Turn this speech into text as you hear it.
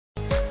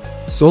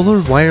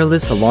Solar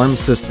Wireless Alarm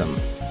System.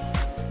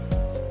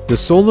 The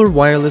Solar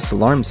Wireless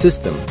Alarm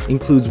System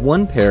includes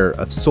one pair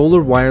of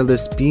solar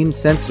wireless beam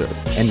sensor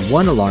and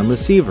one alarm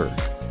receiver.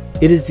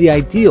 It is the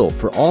ideal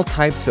for all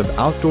types of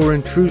outdoor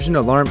intrusion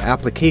alarm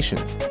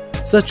applications,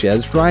 such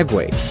as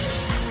driveway,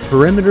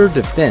 perimeter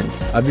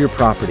defense of your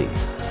property.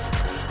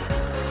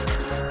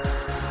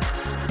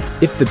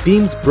 If the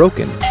beam's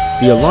broken,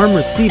 the alarm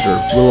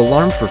receiver will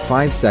alarm for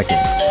 5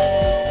 seconds.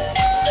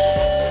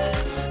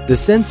 The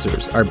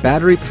sensors are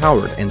battery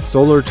powered and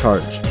solar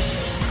charged,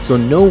 so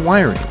no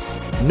wiring,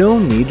 no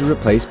need to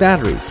replace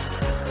batteries.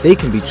 They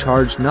can be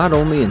charged not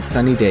only in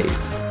sunny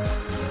days,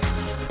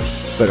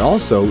 but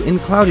also in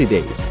cloudy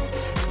days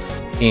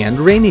and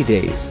rainy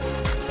days.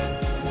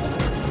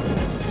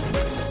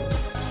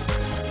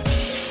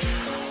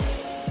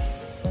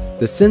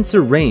 The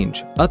sensor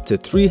range up to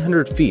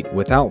 300 feet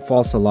without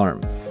false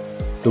alarm.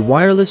 The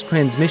wireless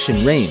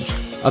transmission range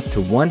up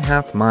to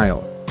 1/2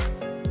 mile.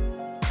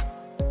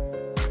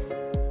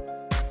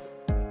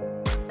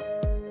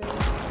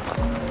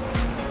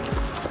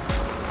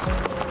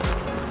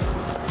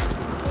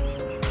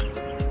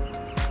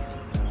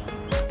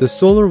 The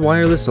solar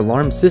wireless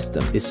alarm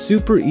system is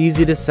super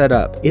easy to set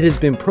up. It has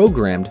been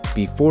programmed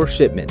before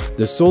shipment.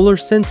 The solar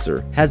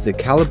sensor has a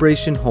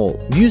calibration hole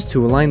used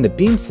to align the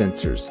beam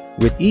sensors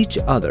with each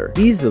other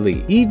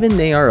easily, even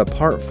they are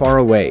apart far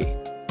away.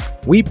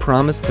 We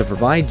promise to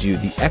provide you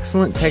the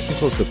excellent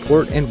technical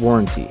support and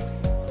warranty.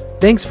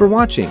 Thanks for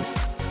watching.